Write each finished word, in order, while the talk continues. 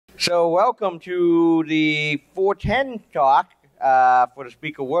So welcome to the 410 talk for the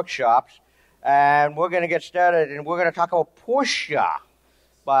speaker workshops. And we're going to get started, and we're going to talk about Portia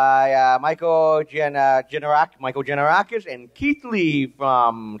by Michael Gianarakis and Keith Lee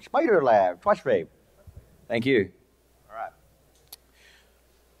from SpiderLabs. Twice fave. Thank you. All right.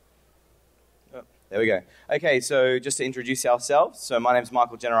 Oh, there we go. Okay, so just to introduce ourselves. So my name is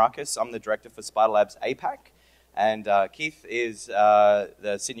Michael Gianarakis. I'm the director for SpiderLabs APAC. And Keith is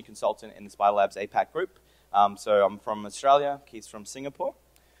the senior consultant in the SpiderLabs APAC group. So I'm from Australia. Keith's from Singapore.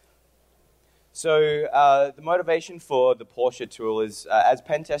 So the motivation for the Portia tool is, as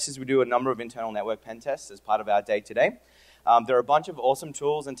pen testers, we do a number of internal network pen tests as part of our day-to-day. There are a bunch of awesome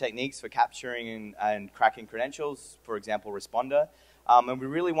tools and techniques for capturing and cracking credentials, for example, Responder. And we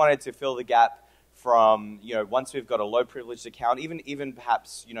really wanted to fill the gap from, once we've got a low privileged account, even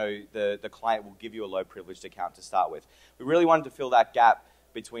perhaps, the client will give you a low privileged account to start with. We really wanted to fill that gap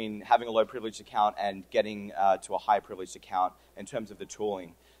between having a low privileged account and getting to a high privileged account in terms of the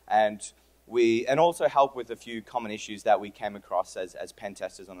tooling. And also help with a few common issues that we came across as pen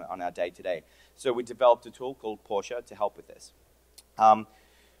testers on our day-to-day. So we developed a tool called Portia to help with this.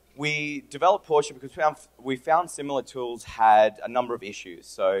 We developed Portia because we found similar tools had a number of issues.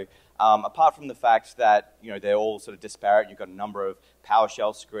 So apart from the fact that they're all sort of disparate, you've got a number of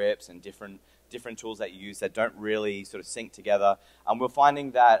PowerShell scripts and different tools that you use that don't really sort of sync together. We're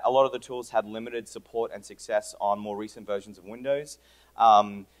finding that a lot of the tools had limited support and success on more recent versions of Windows.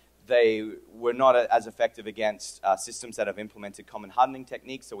 They were not as effective against systems that have implemented common hardening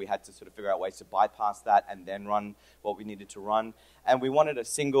techniques, so we had to sort of figure out ways to bypass that and then run what we needed to run. And we wanted a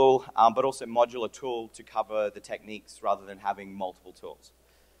single but also modular tool to cover the techniques rather than having multiple tools.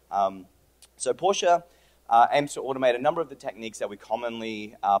 So Portia aims to automate a number of the techniques that we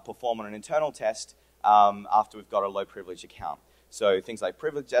commonly perform on an internal test after we've got a low privilege account. So things like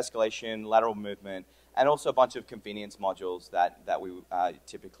privilege escalation, lateral movement, and also a bunch of convenience modules that we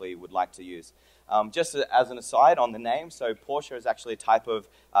typically would like to use. Just as an aside on the name, so Portia is actually a type of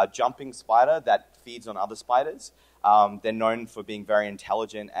jumping spider that feeds on other spiders. They're known for being very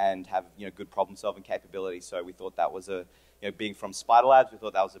intelligent and have good problem-solving capabilities. So we thought that was being from SpiderLabs, we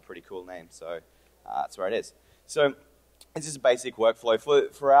thought that was a pretty cool name. So that's where it is. So this is a basic workflow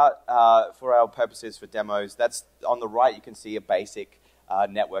for our purposes for demos. That's on the right. You can see a basic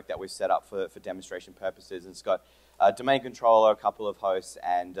network that we've set up for demonstration purposes. And it's got a domain controller, a couple of hosts,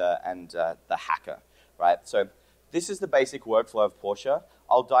 and the hacker, right? So this is the basic workflow of Portia.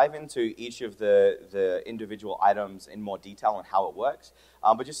 I'll dive into each of the individual items in more detail on how it works.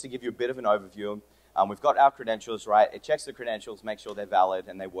 But just to give you a bit of an overview, we've got our credentials, right? It checks the credentials, makes sure they're valid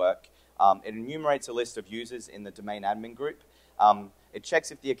and they work. It enumerates a list of users in the domain admin group. It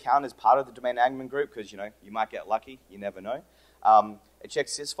checks if the account is part of the domain admin group because, you might get lucky. You never know. It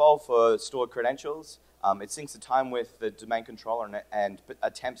checks sysvol for stored credentials. It syncs the time with the domain controller and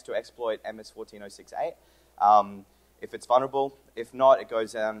attempts to exploit MS14068 if it's vulnerable. If not, it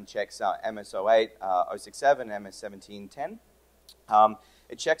goes down and checks MS08, 067, MS1710.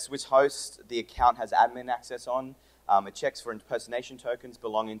 It checks which host the account has admin access on. It checks for impersonation tokens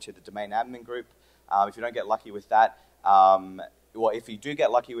belonging to the domain admin group. If you don't get lucky with that, if you do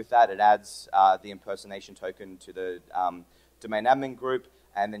get lucky with that, it adds the impersonation token to the domain admin group,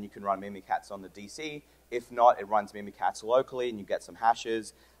 and then you can run Mimikatz on the DC. If not, it runs Mimikatz locally, and you get some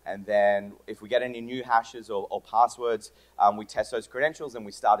hashes. And then if we get any new hashes or passwords, we test those credentials, and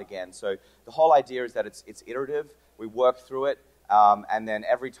we start again. So the whole idea is that it's iterative. We work through it, and then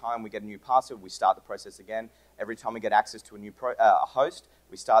every time we get a new password, we start the process again. Every time we get access to a new host,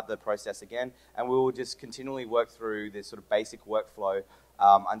 we start the process again. And we will just continually work through this sort of basic workflow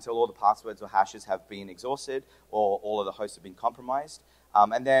until all the passwords or hashes have been exhausted or all of the hosts have been compromised.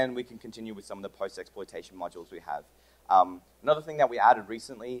 And then we can continue with some of the post-exploitation modules we have. Another thing that we added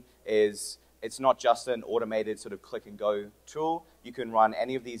recently is it's not just an automated sort of click-and-go tool. You can run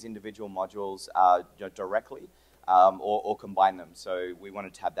any of these individual modules directly or combine them. So we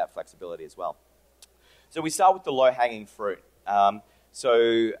wanted to have that flexibility as well. So we start with the low-hanging fruit.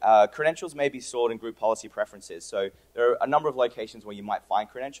 Credentials may be stored in group policy preferences. So there are a number of locations where you might find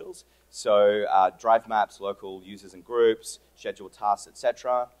credentials. So drive maps, local users and groups, scheduled tasks,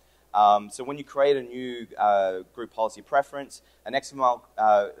 etc. So when you create a new group policy preference, an XML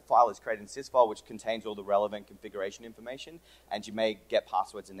file is created in sysvol, which contains all the relevant configuration information, and you may get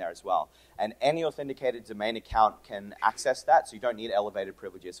passwords in there as well. And any authenticated domain account can access that, so you don't need elevated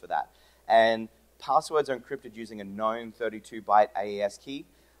privileges for that. And passwords are encrypted using a known 32-byte AES key.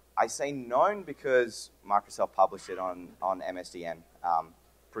 I say known because Microsoft published it on MSDN.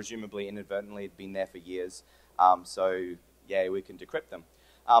 Presumably, inadvertently, it'd been there for years. So, yeah, we can decrypt them.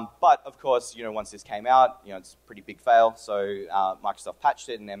 But of course, once this came out, it's a pretty big fail. So Microsoft patched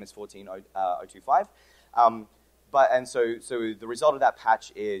it in MS14.025. So the result of that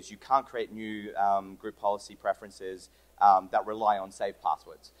patch is you can't create new group policy preferences that rely on saved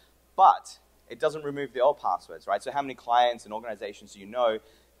passwords. But it doesn't remove the old passwords, right? So how many clients and organizations do you know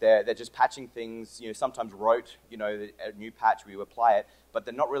they're just patching things, sometimes wrote, a new patch, we apply it, but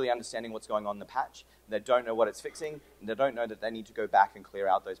they're not really understanding what's going on in the patch. They don't know what it's fixing, and they don't know that they need to go back and clear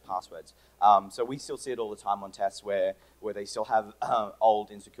out those passwords. So we still see it all the time on tests where they still have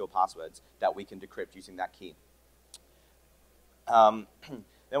old insecure passwords that we can decrypt using that key. Then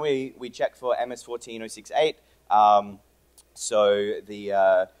we check for MS14068.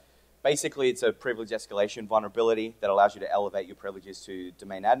 Basically, it's a privilege escalation vulnerability that allows you to elevate your privileges to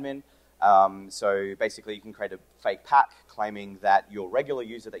domain admin. So basically, you can create a fake pack claiming that your regular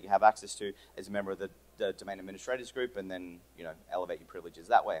user that you have access to is a member of the domain administrators group, and then elevate your privileges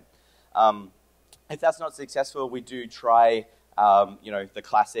that way. If that's not successful, we do try the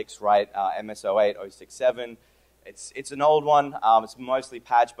classics, right? MS08, 067. It's an old one. It's mostly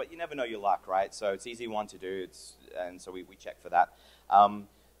patched, but you never know your luck, right? So it's an easy one to do. And so we check for that.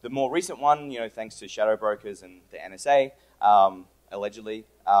 The more recent one, thanks to shadow brokers and the NSA, allegedly,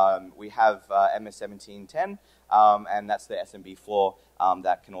 we have MS1710, and that's the SMB flaw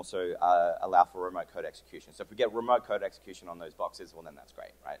that can also allow for remote code execution. So if we get remote code execution on those boxes, well, then that's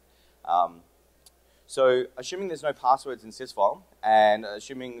great, right? So assuming there's no passwords in sysvol, and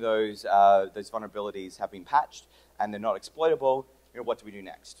assuming those vulnerabilities have been patched and they're not exploitable, what do we do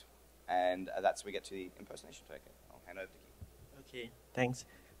next? And that's where we get to the impersonation token. I'll hand over to Keith. Okay, thanks.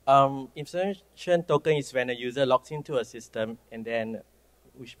 Impersonation token is when a user logs into a system, and then,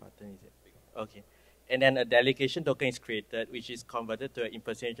 which button is it? Okay. And then a delegation token is created, which is converted to an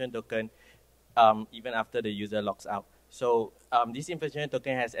impersonation token even after the user logs out. So this impersonation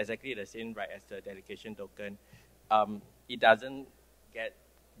token has exactly the same right as the delegation token. It doesn't get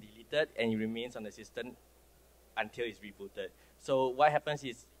deleted, and it remains on the system until it's rebooted. So what happens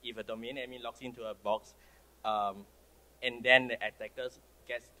is, if a domain admin logs into a box, and then the attacker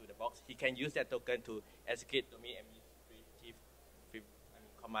gets to the box, he can use that token to execute domain administrative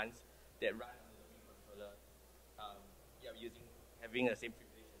commands that run on the domain controller, having the same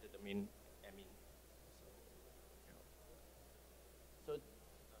privilege as the domain admin.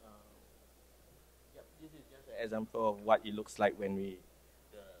 This is just an example of what it looks like when we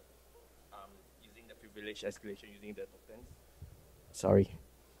using the privilege escalation using the tokens. Sorry.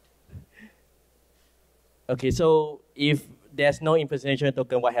 Okay, so if there's no impersonation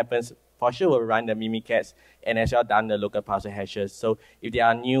token, what happens? Portia will run the Mimikatz and as well done the local password hashes. So if there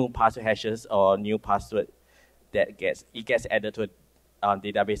are new password hashes or new password that gets added to a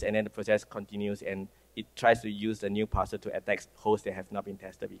database, and then the process continues and it tries to use the new password to attack hosts that have not been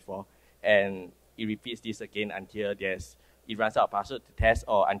tested before. And it repeats this again until it runs out of password to test,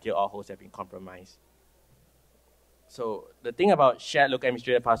 or until all hosts have been compromised. So the thing about shared local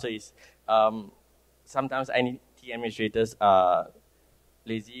administrator password is sometimes IT administrators are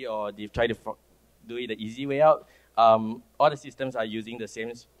lazy, or they try to do it the easy way out. All the systems are using the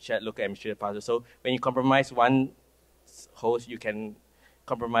same shared local administrator password. So when you compromise one host, you can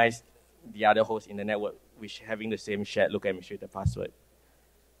compromise the other host in the network, which having the same shared local administrator password.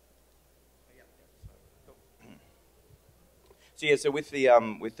 So with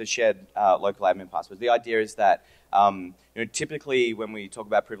the shared local admin passwords, the idea is that typically when we talk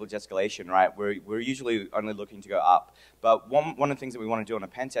about privilege escalation, right, we're usually only looking to go up. But one of the things that we want to do on a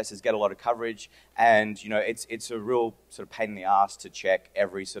pen test is get a lot of coverage, and it's a real sort of pain in the ass to check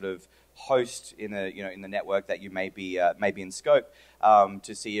every sort of host in the network that you may be in scope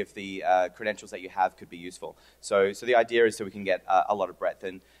to see if the credentials that you have could be useful. So the idea is so we can get a lot of breadth,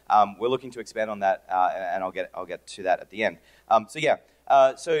 and we're looking to expand on that, and I'll get to that at the end.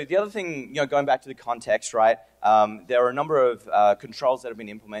 So the other thing, going back to the context, right? There are a number of controls that have been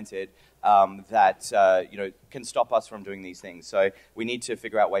implemented that can stop us from doing these things. So we need to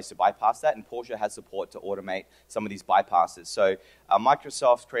figure out ways to bypass that, and Portia has support to automate some of these bypasses. So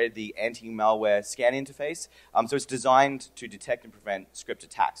Microsoft created the anti-malware scan interface. So it's designed to detect and prevent script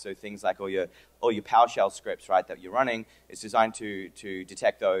attacks. So things like all your PowerShell scripts, right, that you're running, it's designed to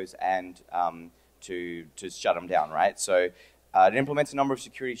detect those and to shut them down, right? So it implements a number of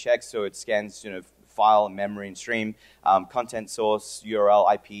security checks. So it scans, file, memory, and stream, content source,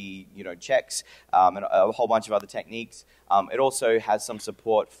 URL, IP, checks, and a whole bunch of other techniques. It also has some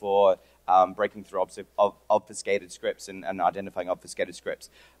support for breaking through obfuscated scripts and identifying obfuscated scripts.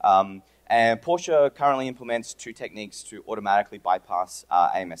 And Portia currently implements two techniques to automatically bypass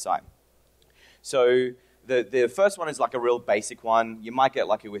AMSI. So the first one is like a real basic one. You might get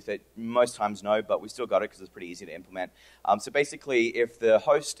lucky with it. Most times no, but we still got it because it's pretty easy to implement. So basically, if the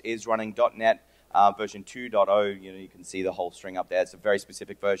host is running .NET version 2.0, you can see the whole string up there. It's a very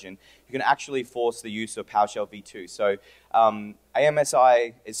specific version. You can actually force the use of PowerShell v2. So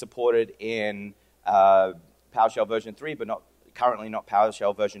AMSI is supported in PowerShell version 3, but currently not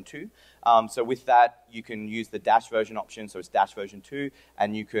PowerShell version 2. So with that, you can use the dash version option, so it's dash version 2,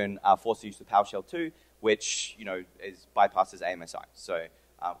 and you can force the use of PowerShell 2, which bypasses AMSI, so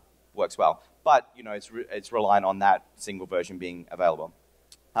works well. But it's reliant on that single version being available.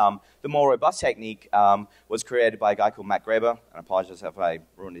 The more robust technique was created by a guy called Matt Graeber, and I apologize if I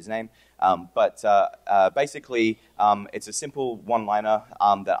ruined his name. But basically, it's a simple one-liner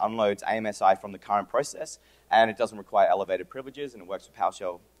that unloads AMSI from the current process, and it doesn't require elevated privileges, and it works with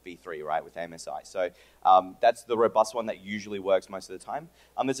PowerShell v3, right, with AMSI. So that's the robust one that usually works most of the time.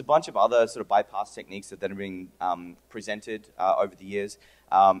 There's a bunch of other sort of bypass techniques that are being presented over the years,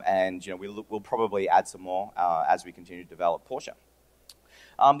 and we'll probably add some more as we continue to develop Portia.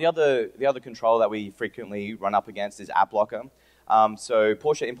 The other control that we frequently run up against is app locker. So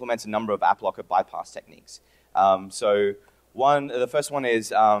Portia implements a number of app locker bypass techniques. The first one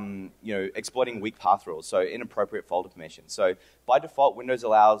is exploiting weak path rules, so inappropriate folder permissions. So by default, Windows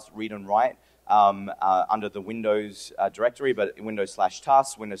allows read and write under the Windows directory, but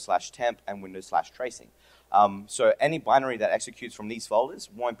Windows/tasks, Windows/temp, and Windows/tracing. So any binary that executes from these folders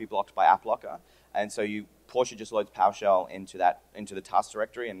won't be blocked by app locker, and so Portia just loads PowerShell into the task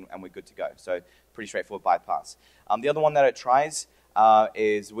directory, and we're good to go. So pretty straightforward bypass. The other one that it tries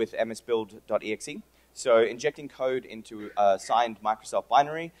is with msbuild.exe. So injecting code into a signed Microsoft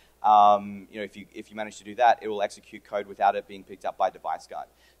binary, if you manage to do that, it will execute code without it being picked up by device guard.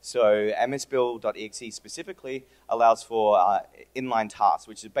 So msbuild.exe specifically allows for inline tasks,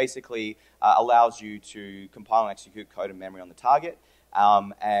 which is basically allows you to compile and execute code in memory on the target.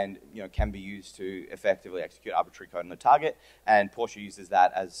 And can be used to effectively execute arbitrary code on the target, and Portia uses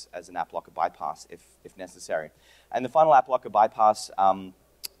that as an app locker bypass if necessary. And the final app locker bypass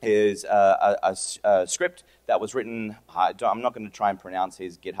is a script that was written. I'm not going to try and pronounce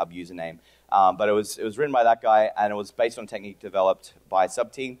his GitHub username, but it was written by that guy, and it was based on a technique developed by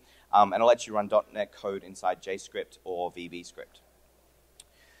Subteam, and it lets you run .NET code inside JScript or VB script.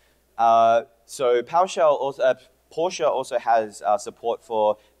 So PowerShell also. Portia also has support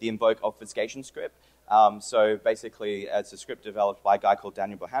for the invoke obfuscation script. So basically, it's a script developed by a guy called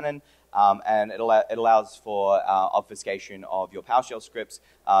Daniel Bohannon, and it allows for obfuscation of your PowerShell scripts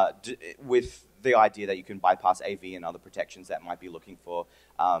with the idea that you can bypass AV and other protections that might be looking for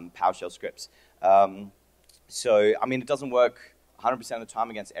PowerShell scripts. So, I mean, it doesn't work 100% of the time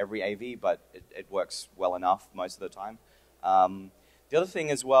against every AV, but it works well enough most of the time. The other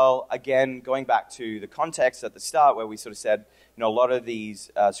thing as well, again, going back to the context at the start where we sort of said, a lot of these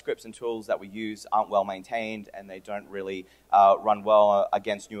scripts and tools that we use aren't well maintained and they don't really run well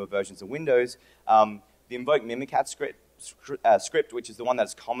against newer versions of Windows. The invoke Mimikatz script, which is the one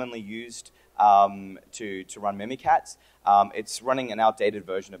that's commonly used to run Mimikatz, it's running an outdated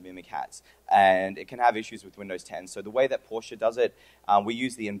version of Mimikatz, and it can have issues with Windows 10. So the way that Portia does it, we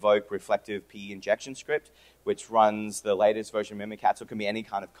use the invoke reflective PE injection script, which runs the latest version of Mimikatz, so it can be any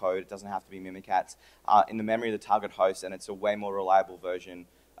kind of code, it doesn't have to be Mimikatz, in the memory of the target host, and it's a way more reliable version,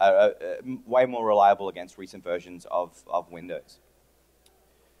 way more reliable against recent versions of Windows.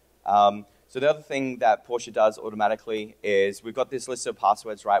 So the other thing that Portia does automatically is we've got this list of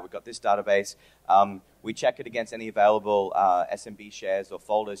passwords, right? We've got this database. We check it against any available SMB shares or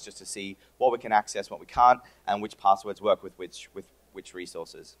folders just to see what we can access, what we can't, and which passwords work with which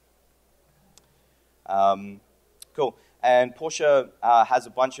resources. Cool. And Portia has a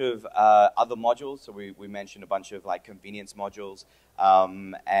bunch of other modules. So we mentioned a bunch of like convenience modules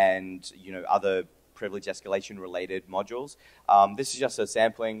and other privilege escalation related modules. This is just a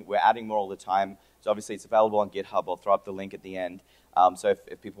sampling. We're adding more all the time. So obviously it's available on GitHub. I'll throw up the link at the end. So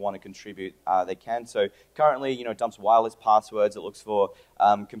if people want to contribute, they can. So currently, it dumps wireless passwords. It looks for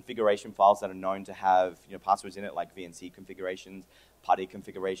configuration files that are known to have passwords in it, like VNC configurations, PuTTY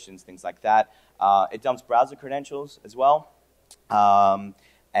configurations, things like that. It dumps browser credentials as well, and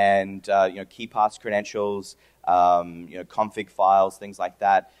key pass credentials, config files, things like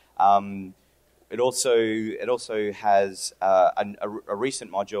that. It also has a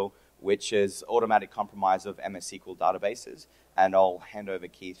recent module which is automatic compromise of MS SQL databases, and I'll hand over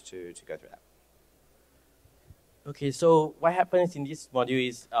Keith to go through that. Okay, so what happens in this module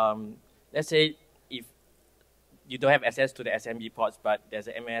is, let's say if you don't have access to the SMB ports, but there's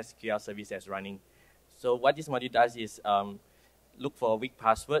an MSSQL service that's running. So what this module does is look for weak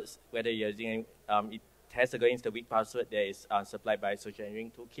passwords, whether you're using, it test against the weak password that is supplied by social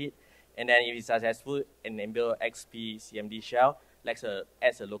engineering toolkit. And then if it's successful, enable XP CMD shell,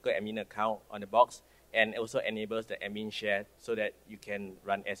 adds a local admin account on the box, and also enables the admin share so that you can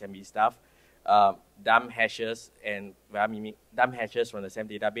run SMB stuff. Dump hashes and dump hashes from the SAM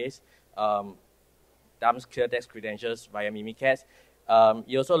database. Dumps clear text credentials via Mimikatz.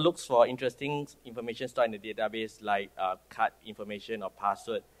 It also looks for interesting information stored in the database like card information or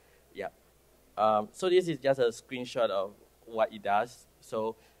password. Yeah. So this is just a screenshot of what it does.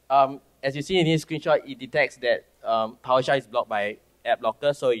 So as you see in this screenshot, it detects that PowerShell is blocked by ad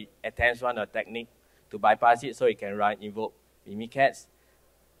blocker, so it attempts run a technique to bypass it so it can invoke Mimikatz.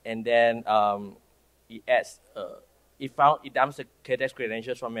 And then it dumps the clear text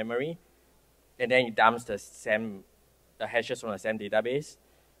credentials from memory, and then it dumps the hashes from the SAM database,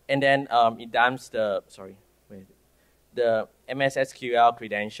 and then it dumps the MS SQL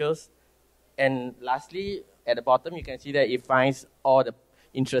credentials. And lastly, at the bottom, you can see that it finds all the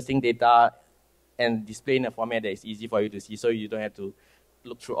interesting data and display in a format that is easy for you to see, so you don't have to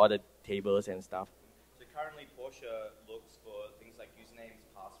look through all the tables and stuff. So currently, Portia looks for things like usernames,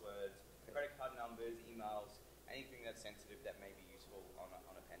 passwords, credit card numbers, emails, anything that's sensitive that may be useful on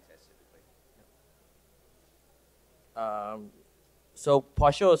a pen test typically. So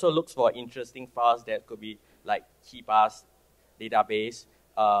Portia also looks for interesting files that could be like KeyPass database,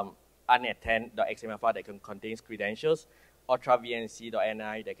 unattend.xml file that can contain credentials,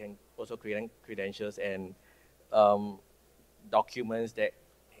 ultravnc.ni that can also create credentials, and documents that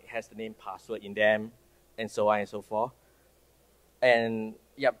has the name password in them, and so on and so forth. And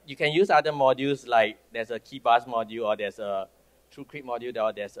yeah, you can use other modules like there's a KeyPass module, or there's a TrueCrypt module,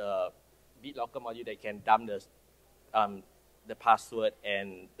 or there's a BitLocker module that can dump the password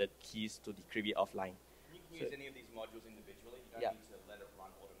and the keys to decrypt it offline. You can use any of these modules individually. You don't need to let it run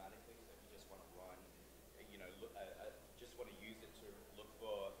automatically. So if you just want to run, just want to use it to look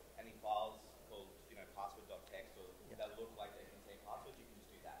for any files called, password.txt or that look like they contain passwords, you can just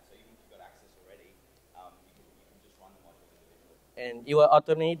do that. So even if you've got access already, you can just run the modules individually. And it will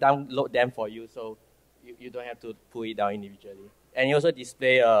automatically download them for you, so you don't have to pull it down individually. And you also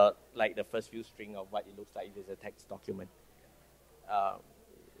display like the first few string of what it looks like if it's a text document.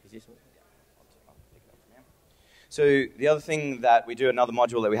 Is this one? So the other thing that we do, another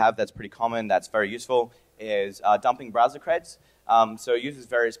module that we have that's pretty common, that's very useful, is dumping browser creds. So it uses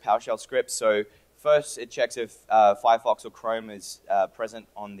various PowerShell scripts. So first, it checks if Firefox or Chrome is present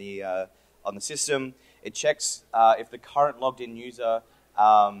on the system. It checks if the current logged-in user,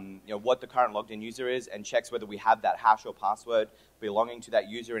 what the current logged-in user is, and checks whether we have that hash or password belonging to that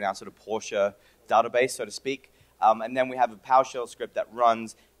user in our sort of Portia database, so to speak. And then we have a PowerShell script that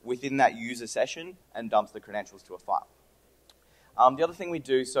runs within that user session and dumps the credentials to a file. The other thing we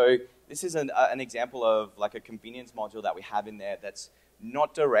do, so this is an example of like a convenience module that we have in there that's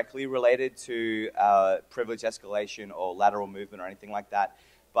not directly related to privilege escalation or lateral movement or anything like that,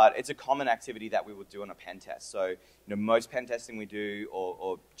 but it's a common activity that we would do on a pen test. So most pen testing we do,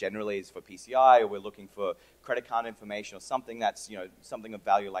 or generally is for PCI, or we're looking for credit card information or something that's something of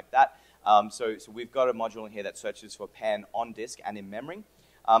value like that. So we've got a module in here that searches for pen on disk and in memory.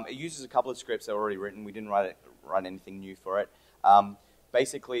 It uses a couple of scripts that are already written. We didn't write anything new for it.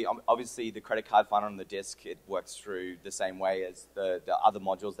 Basically, obviously, the credit card finder on the disk, it works through the same way as the other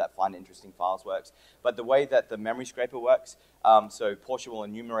modules that find interesting files works. But the way that the memory scraper works, so Portia will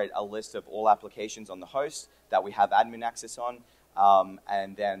enumerate a list of all applications on the host that we have admin access on.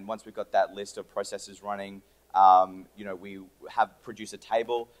 And then once we've got that list of processes running, we have produce a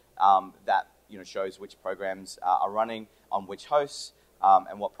table that shows which programs are running on which hosts,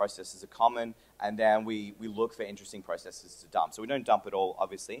 and what processes are common, and then we look for interesting processes to dump. So we don't dump it all,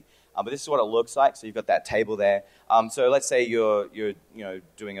 obviously, but this is what it looks like. So you've got that table there. So let's say you're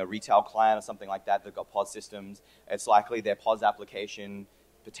doing a retail client or something like that. They've got POS systems. It's likely their POS application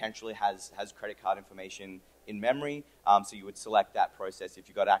potentially has credit card information in memory. So you would select that process if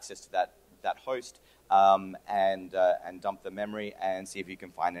you got access to that host, and dump the memory and see if you can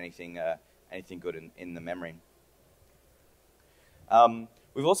find anything good in the memory.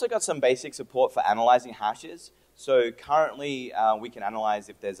 We've also got some basic support for analyzing hashes. So currently, we can analyze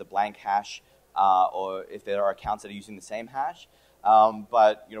if there's a blank hash or if there are accounts that are using the same hash.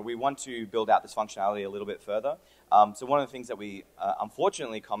 But we want to build out this functionality a little bit further. So one of the things that we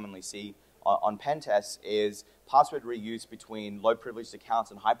unfortunately commonly see on pen tests is password reuse between low-privileged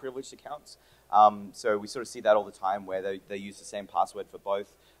accounts and high-privileged accounts. So we sort of see that all the time where they use the same password for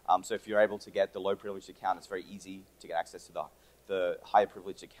both. So if you're able to get the low-privileged account, it's very easy to get access to the higher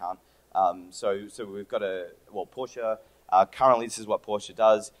privileged account. So we've got Portia Currently, this is what Portia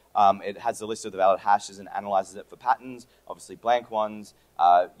does. It has a list of the valid hashes and analyzes it for patterns, obviously blank ones,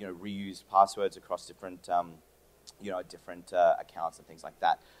 reused passwords across different, different accounts and things like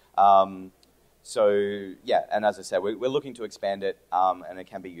that. So yeah, and as I said, we're looking to expand it, and it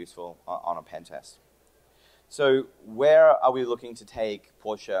can be useful on a pen test. So where are we looking to take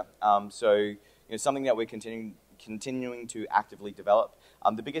Portia? Something that we're continuing to actively develop.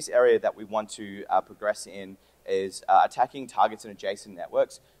 The biggest area that we want to progress in is attacking targets in adjacent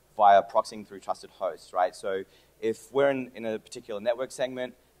networks via proxying through trusted hosts, right? So if we're in a particular network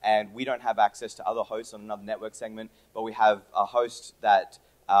segment and we don't have access to other hosts on another network segment, but we have a host that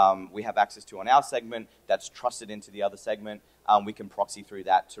we have access to on our segment that's trusted into the other segment, we can proxy through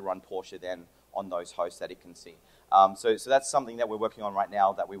that to run Portia then on those hosts that it can see. So that's something that we're working on right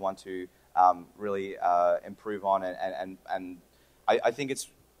now that we want to really improve on, and I think it's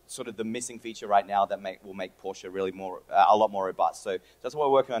sort of the missing feature right now that will make Portia really a lot more robust. So that's what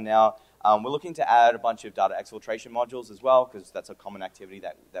we're working on now. We're looking to add a bunch of data exfiltration modules as well, because that's a common activity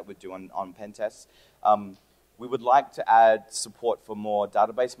that we do on pen tests. We would like to add support for more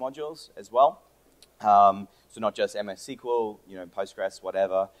database modules as well. So not just MS SQL, Postgres,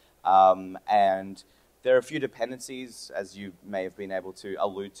 whatever. And there are a few dependencies, as you may have been able to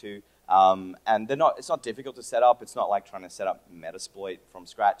allude to, and it's not difficult to set up. It's not like trying to set up Metasploit from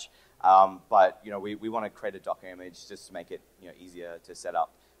scratch. But we want to create a Docker image just to make it easier to set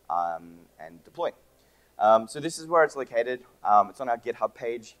up and deploy. So this is where it's located. It's on our GitHub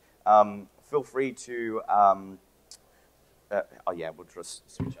page. Feel free to. We'll just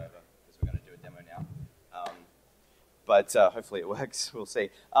switch over because we're going to do a demo now. But hopefully it works. We'll see.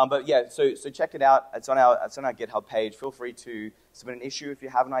 But yeah, so check it out. It's on our GitHub page. Feel free to submit an issue if you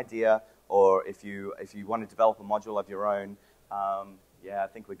have an idea, or if you want to develop a module of your own. I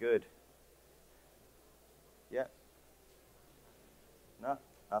think we're good. Yeah. No,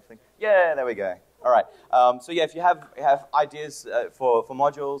 nothing. Yeah, there we go. All right. So yeah, if you have ideas for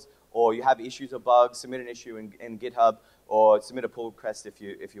modules, or you have issues or bugs, submit an issue in GitHub, or submit a pull request if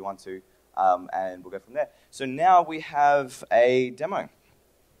you want to. And we'll go from there. So now we have a demo. You've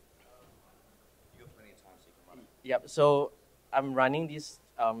got plenty of time so you can run it. Yep, so I'm running this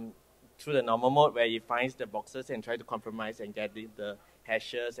through the normal mode where it finds the boxes and try to compromise and get the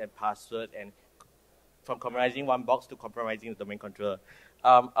hashes and password, and from compromising one box to compromising the domain controller.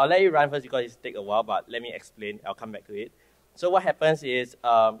 I'll let you run first because it takes a while, but let me explain. I'll come back to it. So what happens is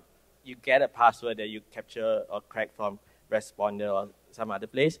you get a password that you capture or crack from Responder or some other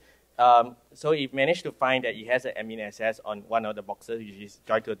place. So it managed to find that it has an admin access on one of the boxes, which is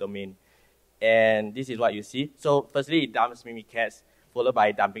joined to a domain. And this is what you see. So firstly, it dumps Mimikatz, followed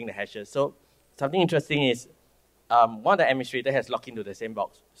by dumping the hashes. So something interesting is one of the administrators has logged into the same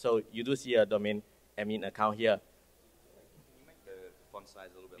box. So you do see a domain admin account here. Can you make the font size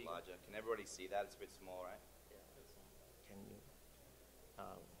a little bit larger? Can everybody see that? It's a bit small, right? Can you?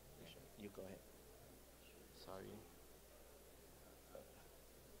 You go ahead. Sorry.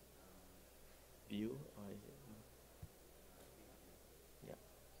 View, or is it?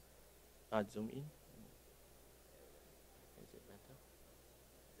 Yeah. Zoom in. Is it better?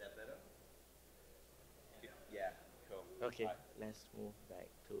 Is that better? Yeah, cool. Okay, right. Let's move back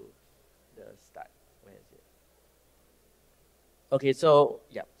to the start. Where is it? Okay, so,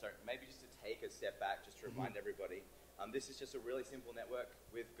 yeah. Sorry, maybe just to take a step back, just to remind everybody, this is just a really simple network.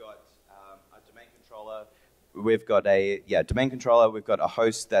 We've got a domain controller. We've got domain controller. We've got a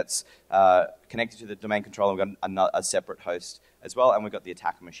host that's connected to the domain controller. We've got a separate host as well, and we've got the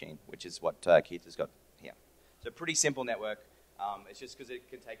attacker machine, which is what Keith has got here. So pretty simple network. It's just because it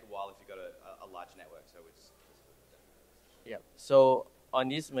can take a while if you've got a large network. So it's yeah. So on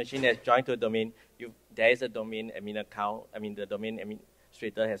this machine that's joined to a domain, there is a domain admin account. The domain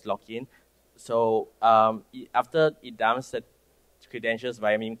administrator has logged in. So after it dumps the credentials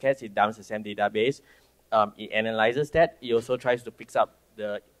via Mimikatz, it dumps the SAM database. It analyzes that. It also tries to pick up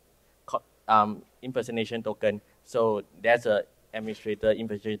the impersonation token. So that's a administrator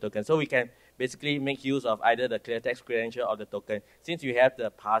impersonation token. So we can basically make use of either the clear text credential or the token. Since we have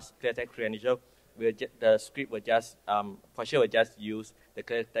the past clear text credential, the script will just, for sure, will just use the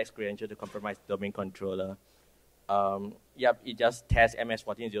clear text credential to compromise the domain controller. It just tests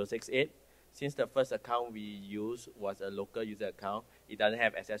MS14068. Since the first account we used was a local user account, it doesn't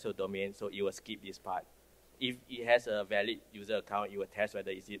have access to a domain, so it will skip this part. If it has a valid user account, it will test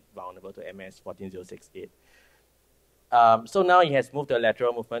whether is it vulnerable to MS14068. So now it has moved the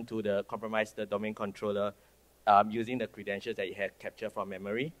lateral movement to compromise the domain controller using the credentials that it had captured from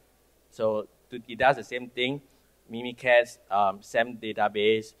memory. So it does the same thing, Mimikatz, SAM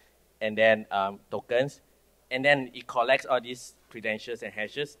database, and then tokens. and then it collects all these credentials and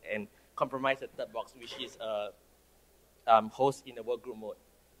hashes and compromise the third box, which is a host in the workgroup mode.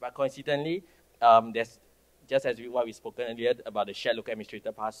 But coincidentally, there's just as what we spoken earlier about the shared local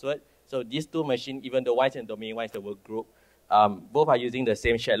administrator password. So these two machines, even though one is in the domain, one is the workgroup, both are using the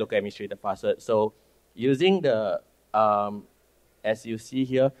same shared local administrator password. So using the, as you see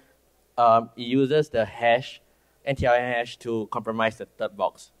here, it uses the hash, NTLM hash, to compromise the third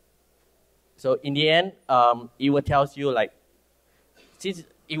box. So in the end, it will tell you, like, since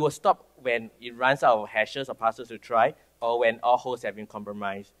it will stop when it runs out of hashes or passwords to try, or when all hosts have been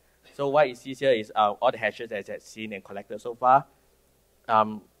compromised. So what it sees here is all the hashes that it's seen and collected so far.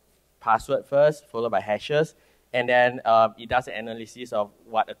 Password first, followed by hashes, and then it does an analysis of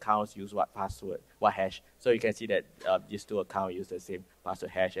what accounts use what password, what hash. So you can see that these two accounts use the same password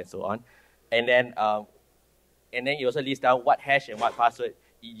hash and so on. And then it also lists down what hash and what password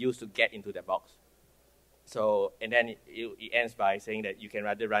it used to get into the box. So, and then it ends by saying that you can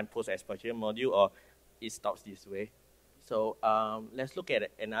rather run post-exploitation module or it stops this way. So let's look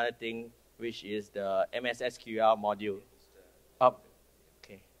at another thing, which is the MSSQL module. Oh,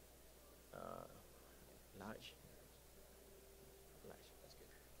 okay. Large.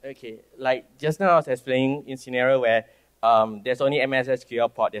 Okay, like just now I was explaining in scenario where there's only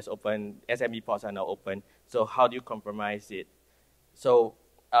MSSQL port that's open, SMB ports are now open. So how do you compromise it? So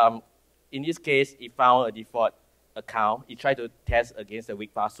in this case, it found a default account. It tried to test against the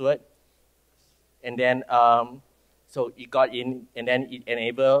weak password. And then, so it got in, and then it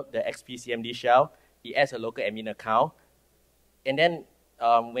enabled the XPCMD shell. It adds a local admin account. And then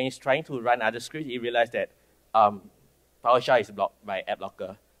when it's trying to run other scripts, it realized that PowerShell is blocked by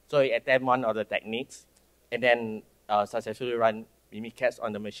AppLocker. So it attempted one of the techniques, and then successfully run Mimikatz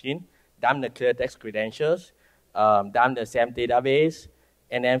on the machine, dump the clear text credentials, dump the SAM database,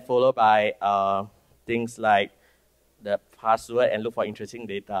 and then followed by things like the password and look for interesting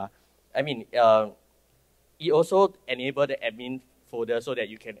data. I mean, it also enabled the admin folder so that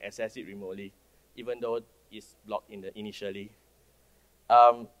you can access it remotely, even though it's blocked in the initially.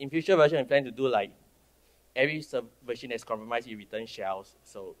 In future version, we plan to do like every version that's compromised, you return shells,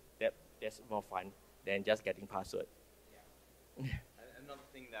 so that's more fun than just getting password. Yeah. Another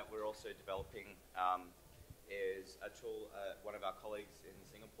thing that we're also developing is a tool one of our colleagues in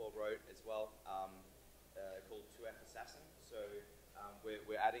Singapore wrote as well, called 2F Assassin. So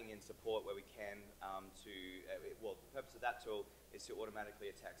we're adding in support where we can well, the purpose of that tool is to automatically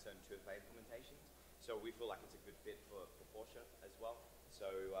attack certain 2FA implementations. So we feel like it's a good fit for Portia as well. So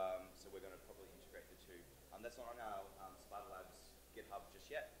we're going to probably integrate the two. That's not on our SpiderLabs GitHub just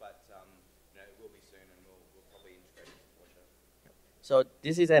yet, but it will be soon, and we'll probably integrate it into Portia. So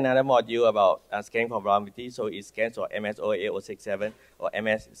this is another module about scanning for vulnerability. So it scans for MS08067 or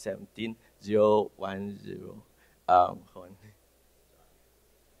MS17010. Hold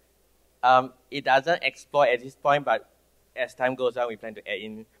on. It doesn't exploit at this point, but as time goes on, we plan to add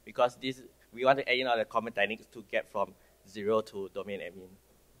in, because we want to add in all the common techniques to get from 0 to domain admin,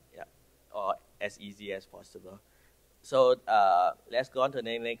 yeah, or as easy as possible. So let's go on to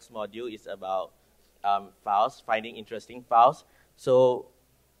the next module. It's about files, finding interesting files. So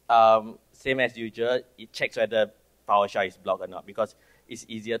same as usual, it checks whether PowerShell is blocked or not, because it's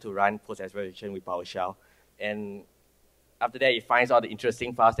easier to run post-exploitation with PowerShell. And after that, it finds all the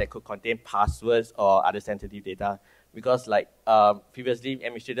interesting files that could contain passwords or other sensitive data. Because like previously,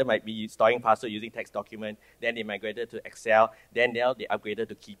 administrator might be storing password using text document, then they migrated to Excel, then they upgraded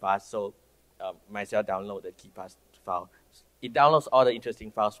to KeePass. So myself download the KeePass file. It downloads all the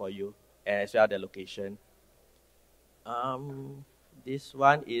interesting files for you, as well as the location. This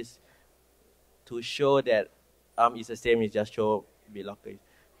one is to show that it's the same. It's just show BitLocker.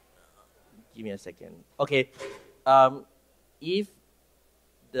 Give me a second. Okay. If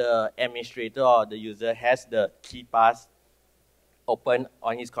the administrator or the user has the KeePass open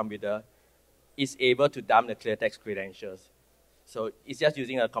on his computer, is able to dump the clear text credentials. So it's just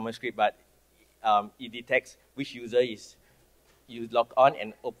using a common script, but it detects which user is logged on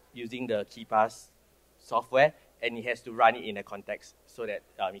and using the KeePass software, and it has to run it in a context so that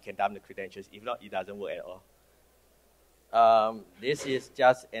it can dump the credentials. If not, it doesn't work at all. This is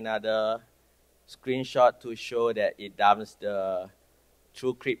just another screenshot to show that it dumps the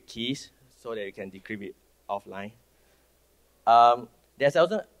TrueCrypt keys so that you can decrypt it offline. There's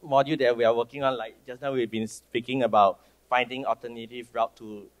also a module that we are working on, like just now we've been speaking about finding alternative route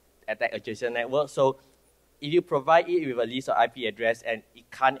to attack adjacent network. So if you provide it with a list of IP address and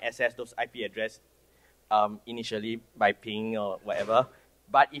it can't access those IP address initially by ping or whatever,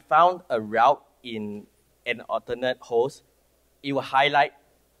 but it found a route in an alternate host, it will highlight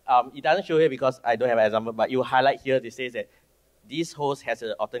It doesn't show here because I don't have an example, but you highlight here, it says that this host has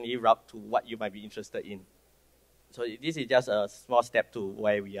an alternative route to what you might be interested in. So this is just a small step to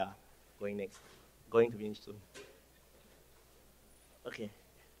where we are going next. Going to finish soon. Okay.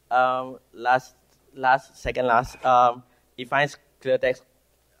 Second last. It finds clear text,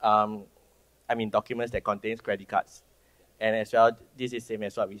 documents that contains credit cards. And as well, this is same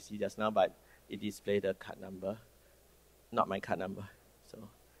as what we see just now, but it displays the card number, not my card number. So,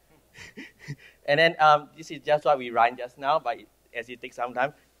 and then this is just what we run just now, but as it takes some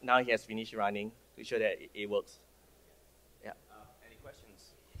time, now it has finished running to show that it works. Yeah. Any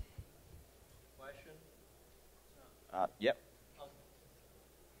questions? Question? Yep.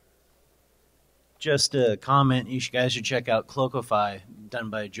 Just a comment, you guys should check out Cloakify, done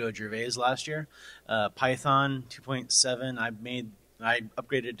by Joe Gervais last year. Python 2.7, I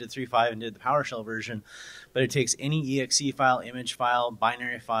upgraded to 3.5 and did the PowerShell version, but it takes any exe file, image file,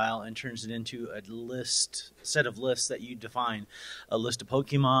 binary file, and turns it into a set of lists that you define. A list of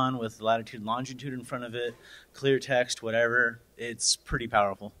Pokemon with latitude and longitude in front of it, clear text, whatever. It's pretty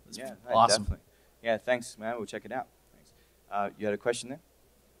powerful. It's awesome. Definitely. Yeah, thanks, man. We'll check it out. Thanks. You had a question there?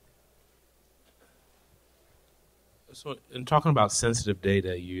 So, in talking about sensitive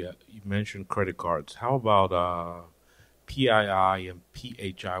data, you mentioned credit cards. How about PII and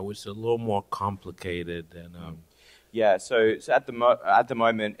PHI, which is a little more complicated than? Yeah, so at the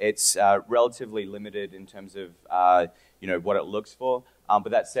moment it's relatively limited in terms of what it looks for. But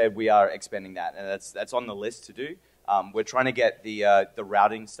that said, we are expanding that, and that's on the list to do. We're trying to get the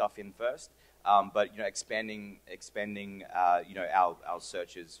routing stuff in first, but expanding our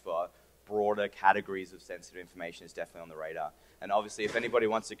searches for broader categories of sensitive information is definitely on the radar. And obviously, if anybody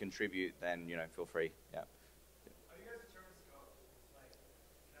wants to contribute, then feel free. Yeah. How do you guys determine scope? Like,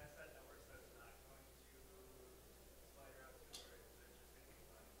 can I set networks that's not going to SpiderLabs, or is it just going to be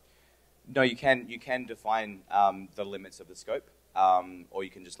fine? No, you can define the limits of the scope, or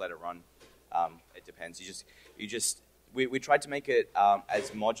you can just let it run. It depends. We tried to make it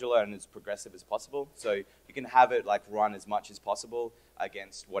as modular and as progressive as possible. So you can have it run as much as possible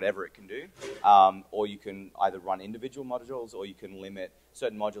against whatever it can do, or you can either run individual modules, or you can limit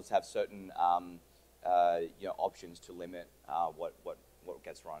certain modules have certain options to limit what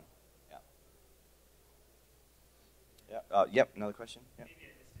gets run. Yeah. Yep. Another question. Yeah. Maybe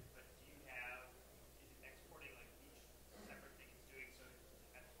I missed it, but is it exporting each separate thing it's doing, so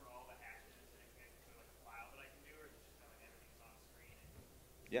export all the hashes and it connects to a file that I can do, or is it just everything's on screen?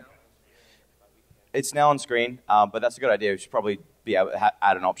 Yeah. It's now on screen, but that's a good idea. We should probably be able to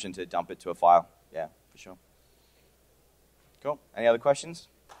add an option to dump it to a file. Yeah, for sure. Cool. Any other questions?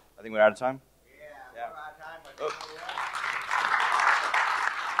 I think we're out of time. Yeah. We're out of time. But